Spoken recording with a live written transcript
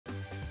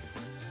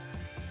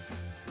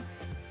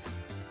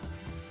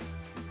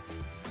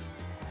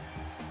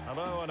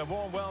Hello and a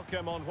warm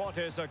welcome on what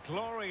is a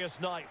glorious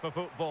night for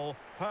football.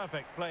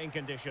 Perfect playing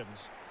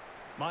conditions.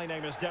 My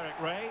name is Derek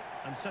Ray,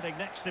 and sitting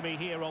next to me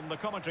here on the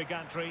commentary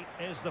gantry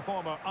is the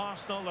former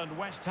Arsenal and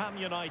West Ham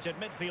United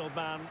midfield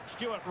man,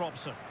 Stuart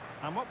Robson.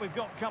 And what we've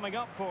got coming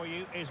up for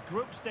you is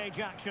group stage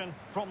action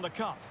from the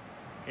Cup.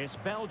 It's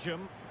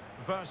Belgium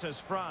versus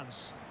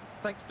France.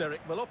 Thanks, Derek.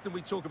 Well, often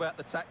we talk about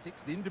the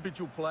tactics, the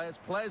individual players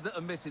that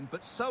are missing,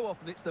 but so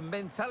often it's the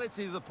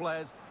mentality of the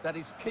players that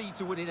is key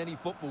to winning any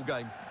football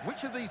game.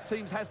 Which of these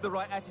teams has the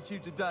right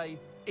attitude today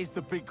is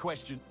the big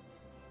question.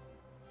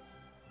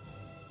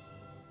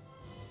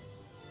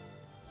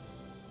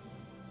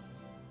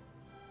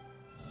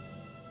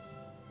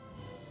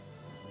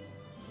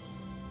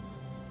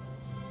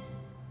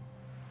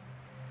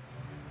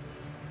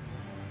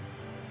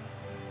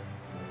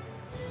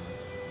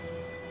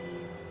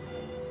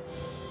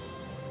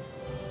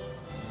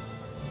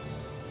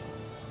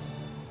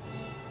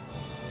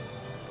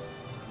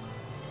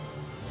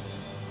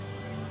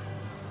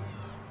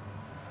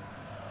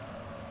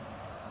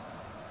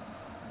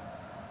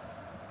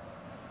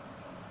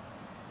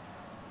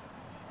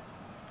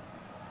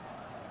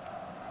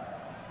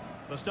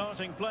 The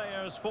starting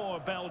players for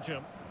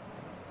Belgium.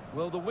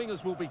 Well, the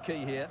wingers will be key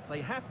here.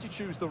 They have to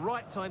choose the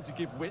right time to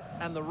give width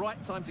and the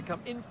right time to come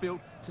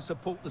infield to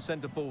support the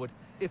centre forward.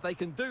 If they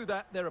can do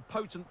that, they're a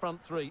potent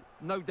front three.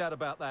 No doubt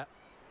about that.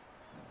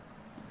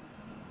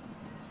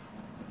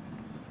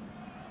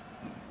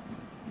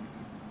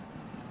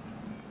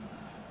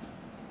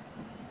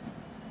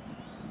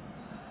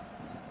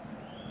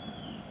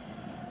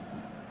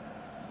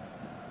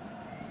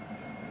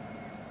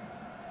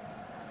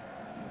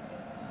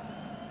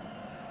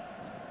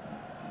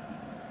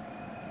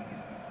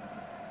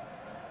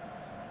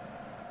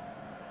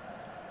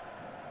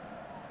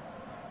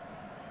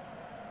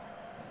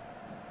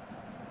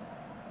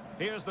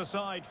 Here's the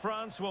side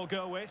France will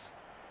go with.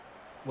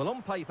 Well,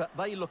 on paper,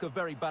 they look a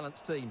very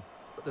balanced team.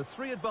 But the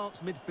three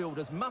advanced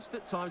midfielders must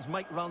at times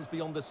make runs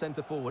beyond the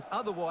centre forward.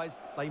 Otherwise,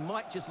 they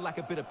might just lack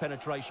a bit of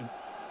penetration.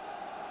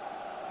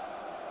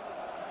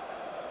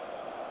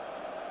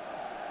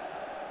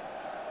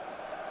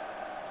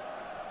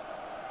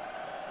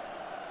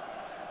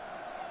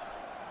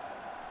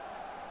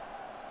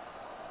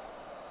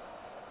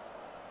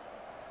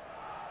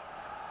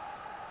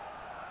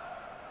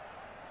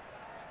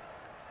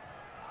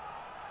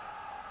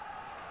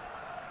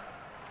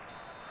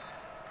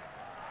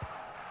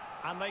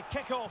 And they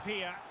kick off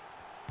here.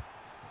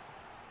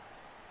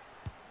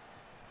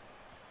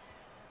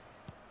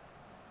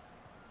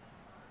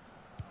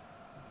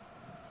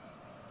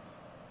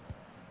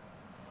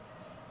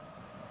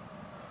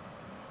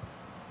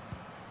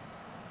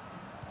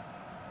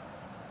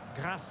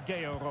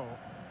 Grâce-Guéraud.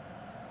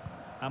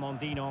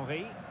 Amandine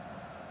Henry.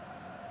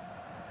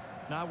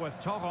 Now with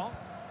Torrent.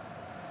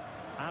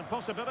 And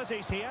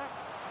possibilities here.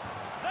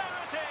 There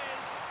it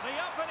is! The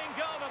opening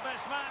goal of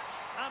this match.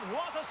 And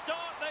what a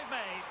start they've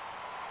made.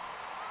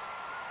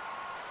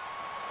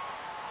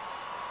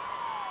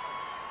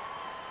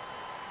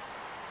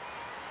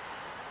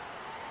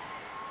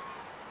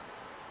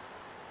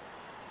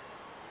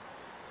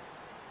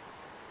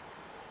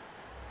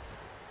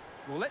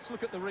 Well, let's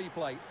look at the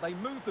replay. They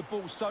moved the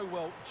ball so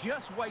well,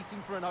 just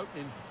waiting for an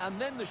opening,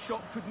 and then the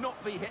shot could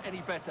not be hit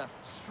any better.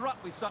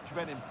 Struck with such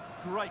venom.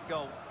 Great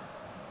goal.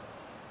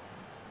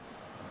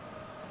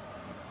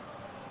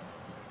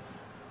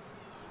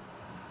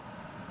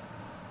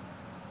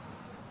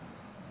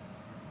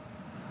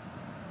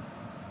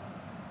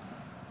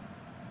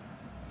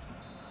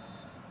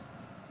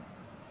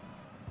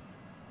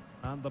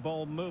 And the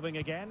ball moving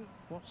again.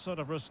 What sort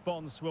of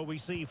response will we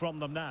see from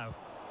them now?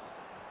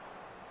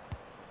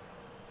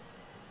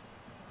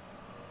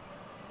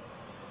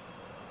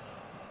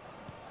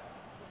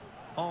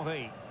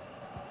 Henry.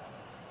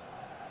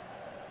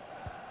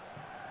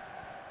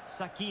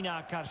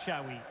 Sakina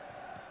Karshawi.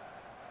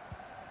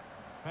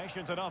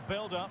 Patient enough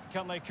build-up.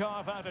 Can they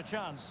carve out a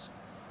chance?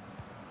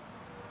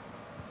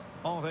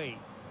 Henry.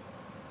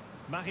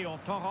 Marion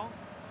Torrent.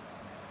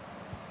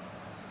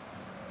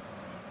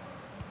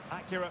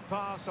 Accurate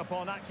pass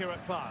upon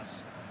accurate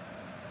pass.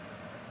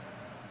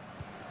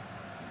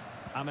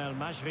 Amel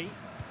Majri.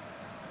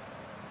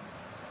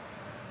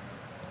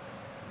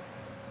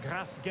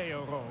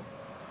 Grâce-Guéraud.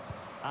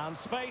 And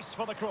space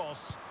for the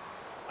cross.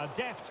 A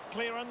deft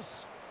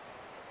clearance.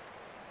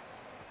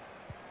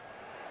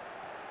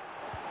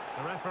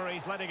 The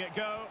referee's letting it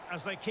go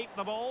as they keep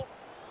the ball.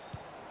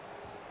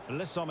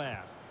 Le Sommer.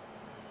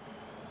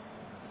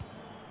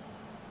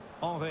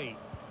 Henry.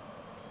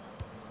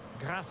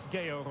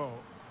 Grâce-Guéraud.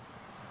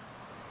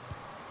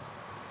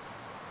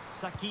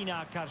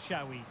 Sakina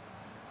Karshawi.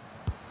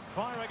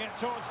 Firing it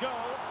towards goal.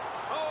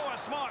 Oh, a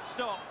smart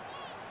stop.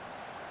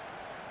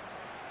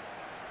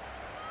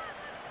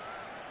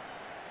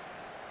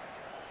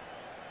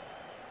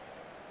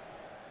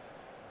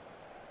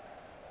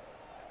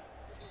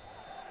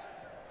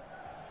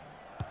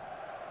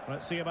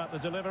 Let's see about the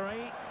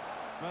delivery.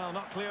 Well,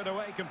 not cleared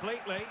away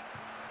completely.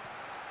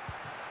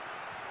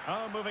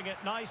 Oh, moving it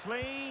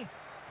nicely.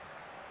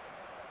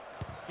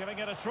 Giving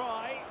it a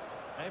try.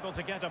 Able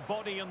to get a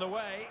body in the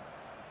way.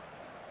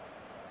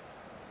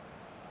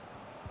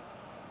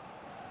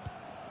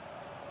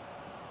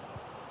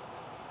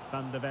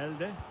 Van de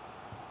Velde.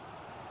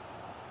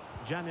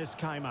 Janis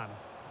Kaiman.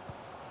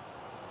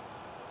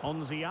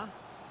 Onzia.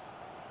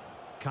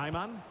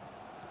 Kaiman.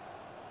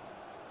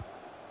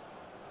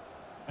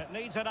 It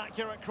needs an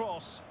accurate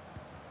cross.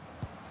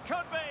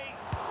 Could be.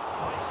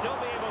 Might still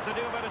be able to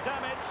do a bit of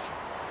damage.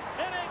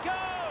 In it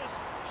goes!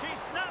 She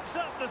snaps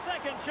up the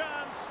second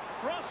chance.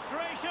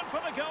 Frustration for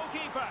the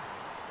goalkeeper.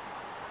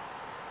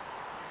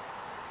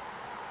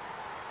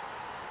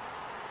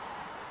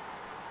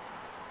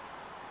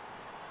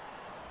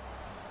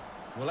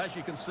 Well, as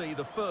you can see,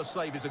 the first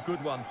save is a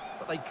good one,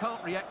 but they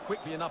can't react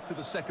quickly enough to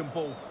the second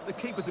ball. The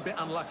keeper's a bit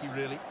unlucky,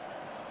 really.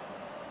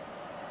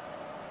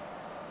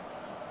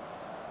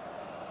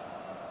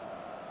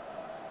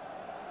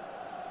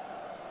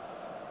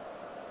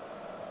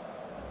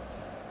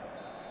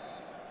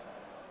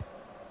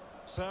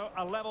 So,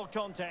 a level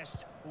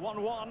contest,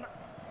 1-1.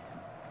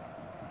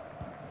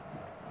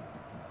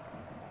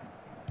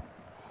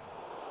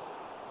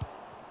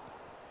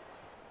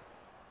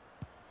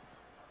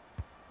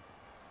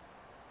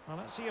 Well,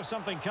 let's see if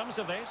something comes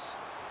of this.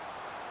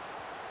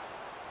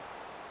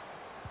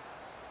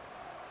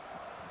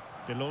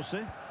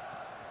 Delose.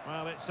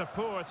 Well, it's a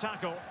poor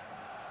tackle.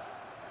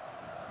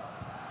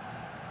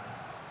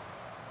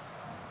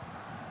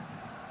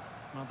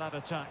 Well, that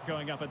attack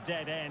going up a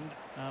dead end,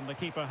 and the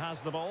keeper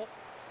has the ball.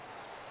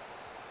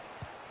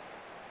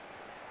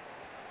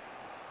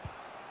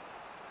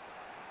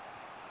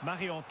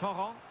 Marion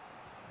Torrent.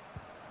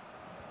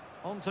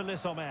 On to Le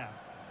Sommer.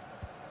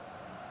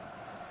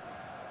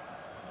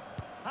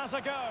 Has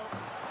a go.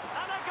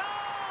 And a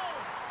goal!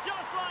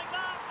 Just like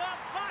that,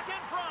 they're back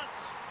in front.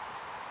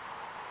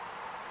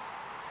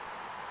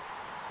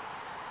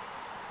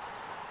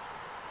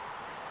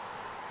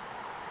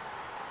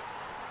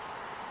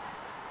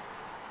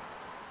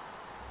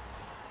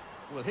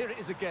 Well, here it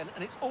is again,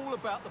 and it's all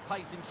about the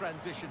pace in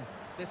transition.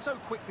 They're so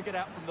quick to get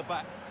out from the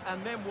back,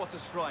 and then what a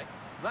strike.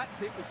 That's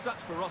hit with such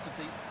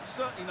ferocity.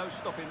 Certainly no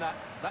stopping that.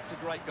 That's a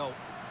great goal.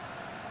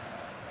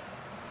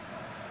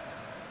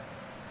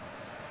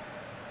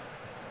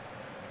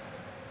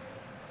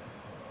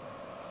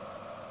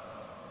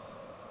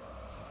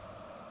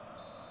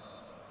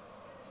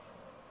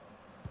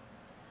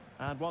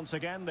 And once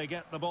again, they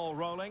get the ball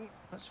rolling.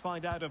 Let's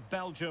find out if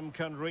Belgium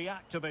can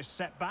react to this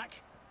setback.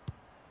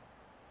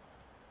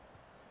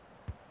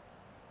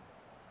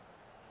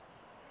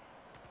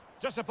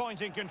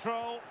 Disappointing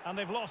control, and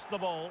they've lost the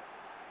ball.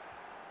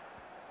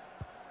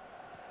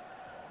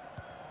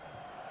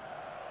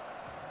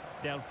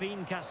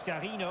 Delphine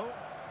Cascarino.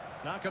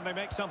 Now can they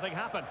make something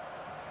happen?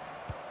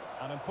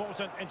 An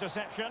important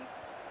interception.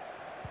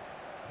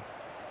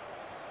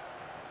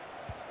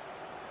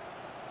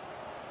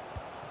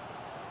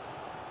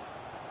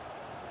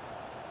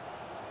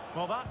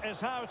 Well, that is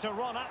how to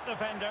run at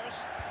defenders.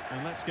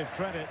 And let's give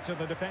credit to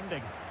the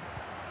defending.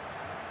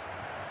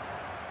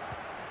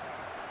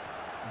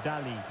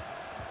 Dali.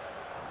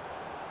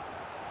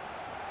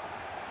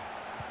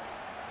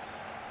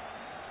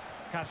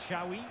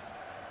 Karshawi.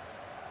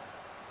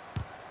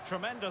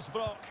 Tremendous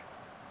block.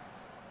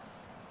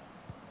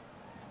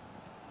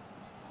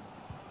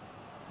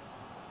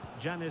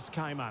 Janis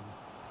Kaiman.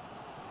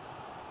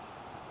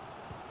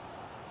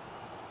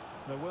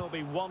 There will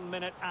be 1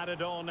 minute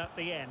added on at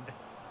the end.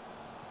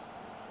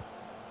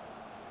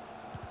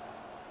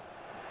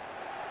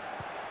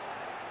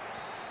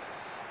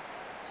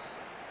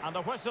 And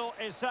the whistle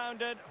is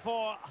sounded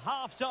for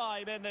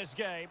half-time in this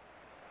game.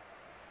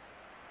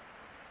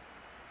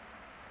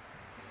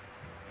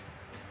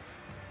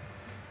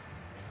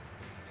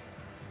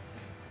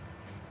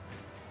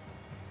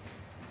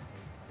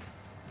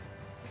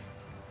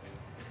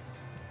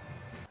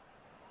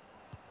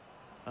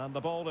 And the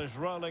ball is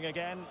rolling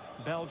again.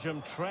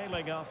 Belgium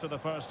trailing after the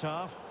first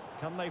half.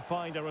 Can they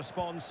find a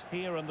response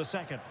here in the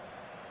second?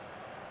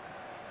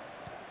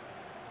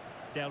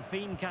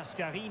 Delphine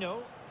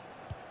Cascarino.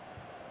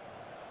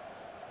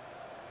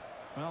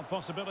 Well,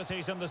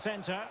 possibilities in the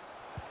centre.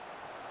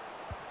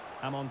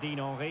 Amandine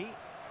Henry.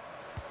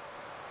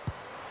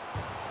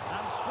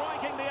 And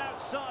striking the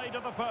outside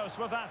of the post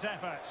with that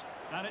effort.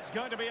 And it's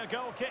going to be a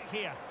goal kick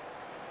here.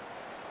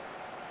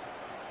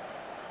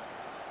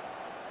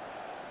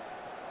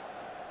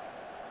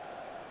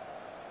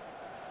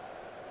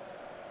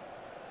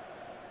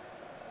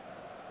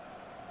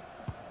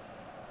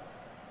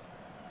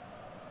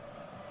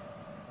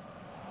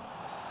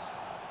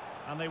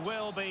 And they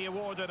will be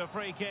awarded a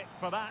free kick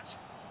for that.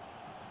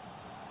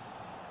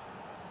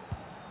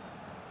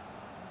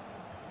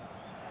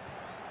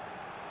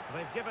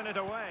 They've given it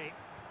away.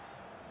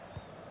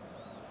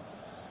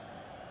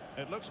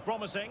 It looks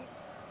promising.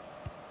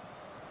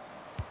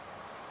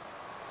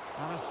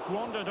 And a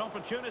squandered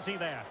opportunity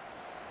there.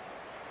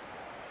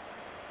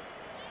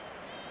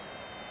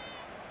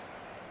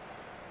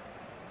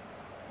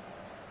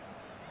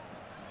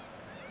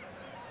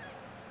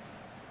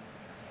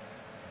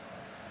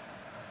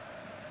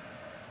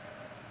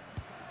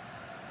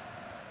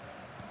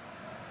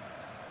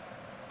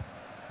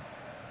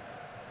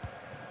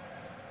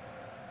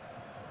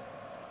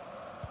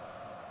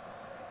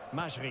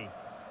 Majri.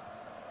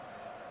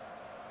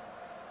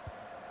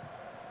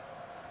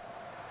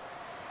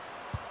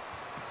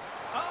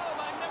 Oh,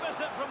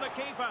 magnificent from the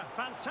keeper.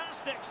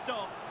 Fantastic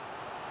stop.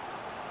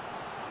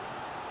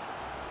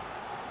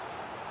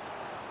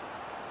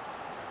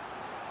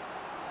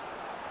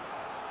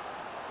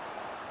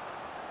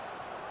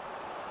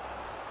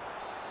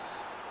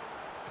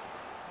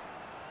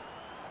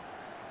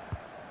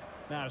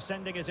 Now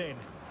sending it in.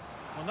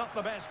 Well, not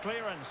the best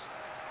clearance.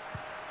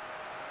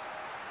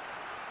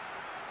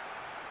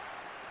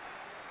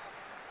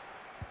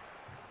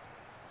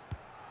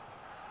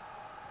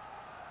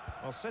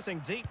 Well, sitting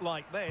deep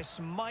like this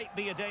might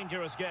be a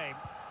dangerous game.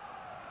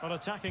 But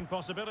attacking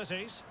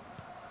possibilities.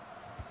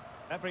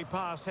 Every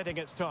pass hitting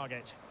its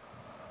target.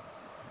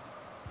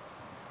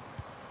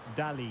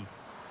 Dali.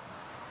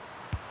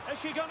 Is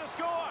she going to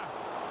score?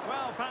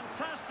 Well,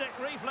 fantastic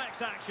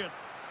reflex action.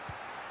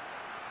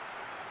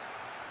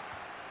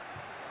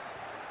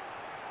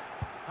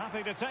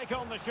 Happy to take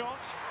on the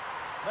shot.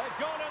 They've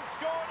gone and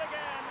scored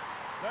again.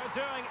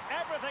 They're doing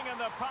everything in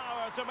their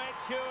power to make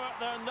sure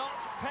they're not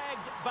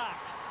pegged back.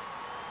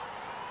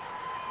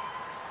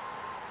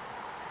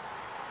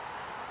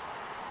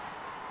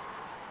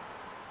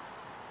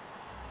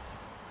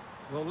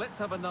 Well, let's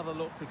have another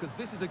look, because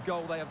this is a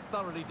goal they have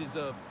thoroughly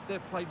deserved.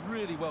 They've played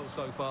really well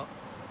so far.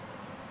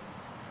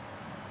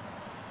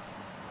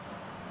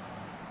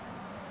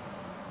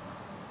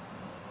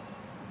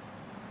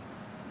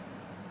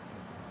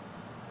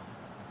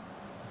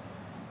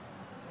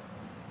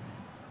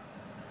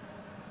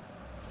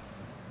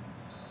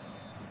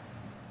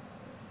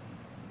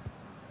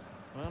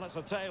 Well, it's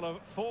a tale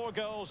of 4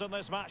 goals in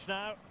this match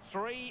now.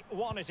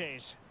 3-1 it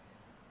is.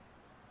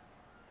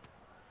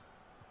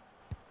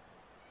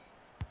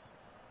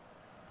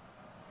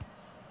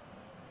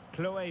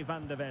 Chloe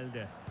van der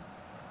Velde.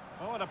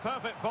 Oh, and a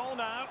perfect ball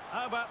now.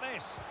 How about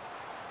this?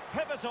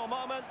 Pivotal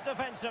moment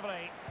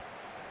defensively.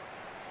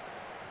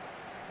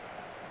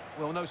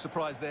 Well, no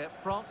surprise there.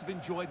 France have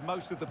enjoyed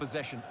most of the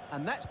possession,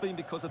 and that's been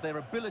because of their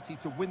ability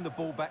to win the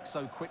ball back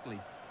so quickly.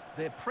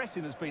 Their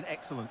pressing has been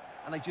excellent,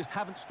 and they just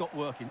haven't stopped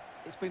working.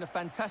 It's been a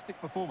fantastic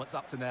performance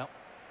up to now.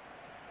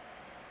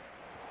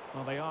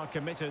 Well, they are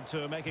committed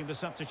to making the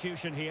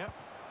substitution here.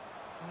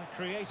 A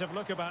creative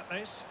look about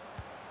this.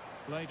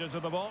 Played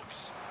into the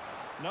box.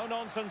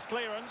 No-nonsense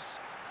clearance.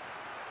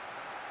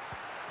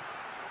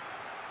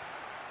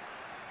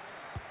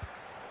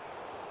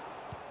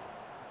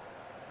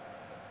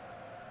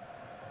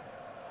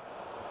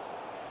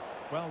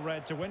 Well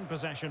read to win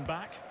possession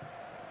back.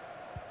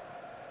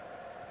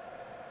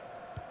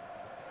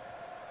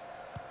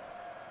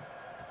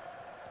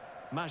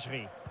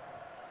 Majri.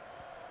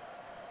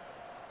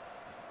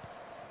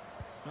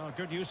 Oh,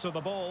 good use of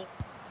the ball.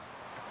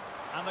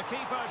 And the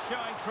keeper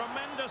showing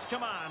tremendous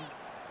command.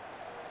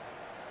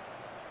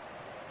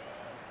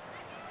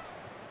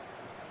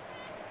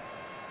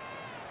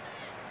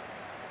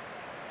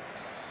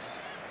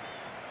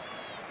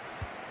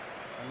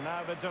 And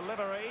now the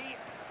delivery.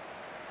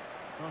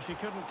 Well, she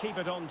couldn't keep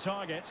it on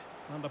target,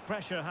 and the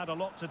pressure had a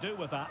lot to do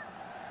with that.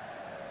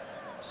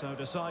 So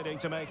deciding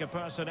to make a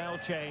personnel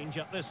change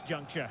at this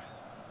juncture.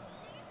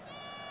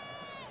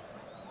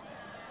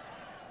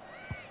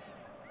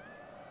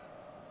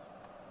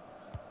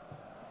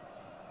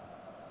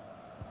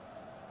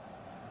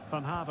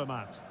 Van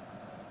Havermaet.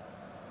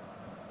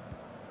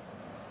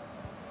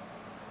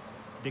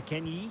 De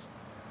Kenny.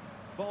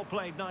 Ball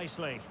played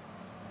nicely.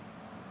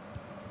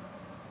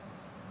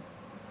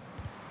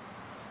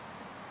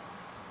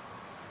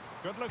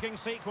 Good-looking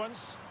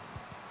sequence.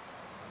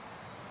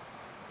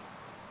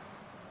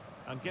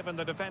 And given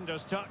the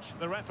defender's touch,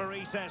 the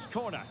referee says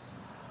corner.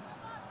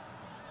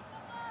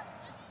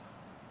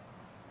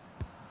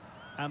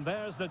 And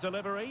there's the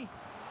delivery.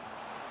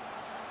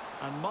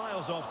 And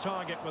miles off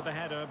target with the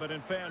header, but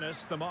in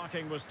fairness, the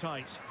marking was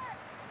tight.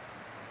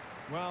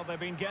 Well, they've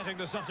been getting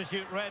the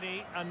substitute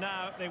ready, and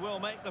now they will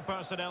make the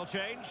personnel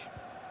change.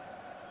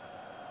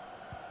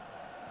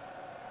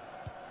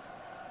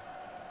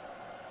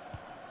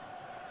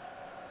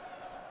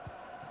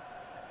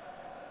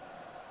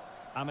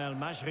 Amel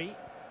Majri.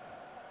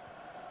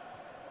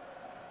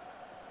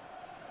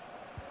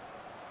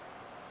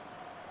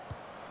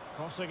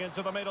 Crossing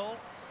into the middle.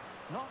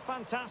 Not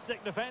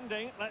fantastic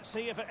defending. Let's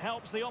see if it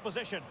helps the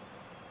opposition.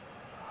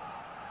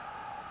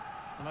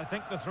 And I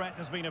think the threat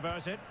has been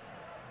averted.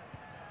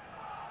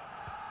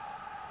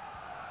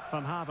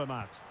 Van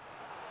Havermaet.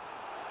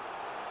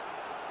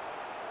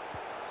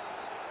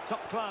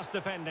 Top-class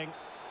defending.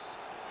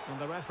 And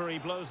the referee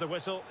blows the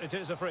whistle. It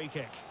is a free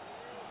kick.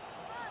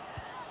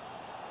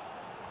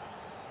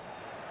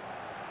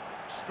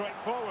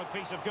 Straightforward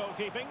piece of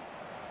goalkeeping.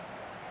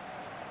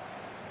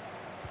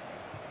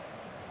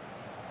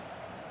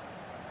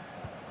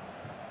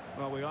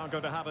 Well, we are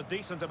going to have a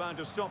decent amount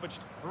of stoppage.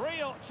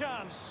 Real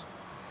chance.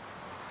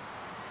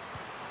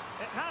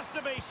 It has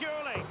to be,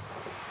 surely.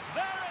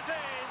 There it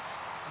is.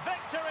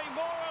 Victory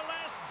more or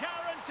less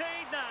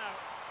guaranteed now.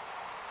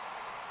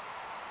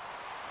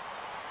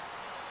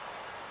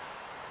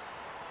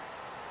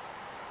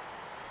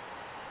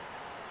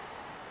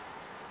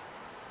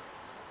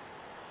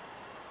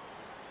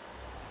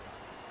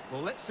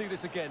 Well, let's see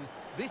this again.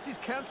 This is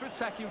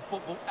counter-attacking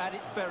football at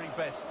its very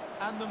best.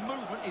 And the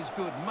movement is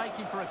good,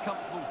 making for a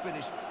comfortable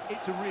finish.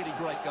 It's a really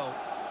great goal.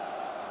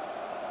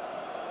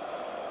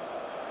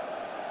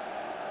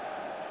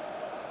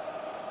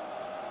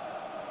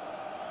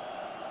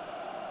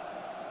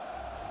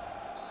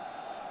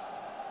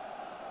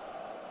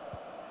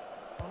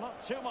 Well, not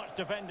too much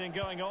defending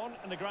going on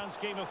in the grand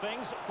scheme of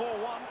things.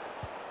 4-1.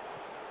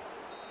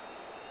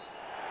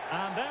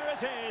 And there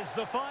it is,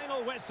 the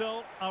final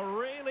whistle. A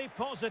really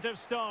positive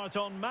start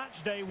on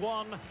match day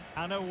 1.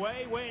 An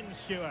away win,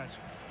 Stuart.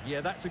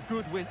 Yeah, that's a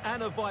good win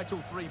and a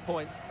vital 3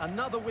 points.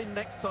 Another win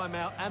next time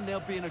out, and they'll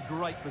be in a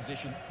great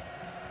position.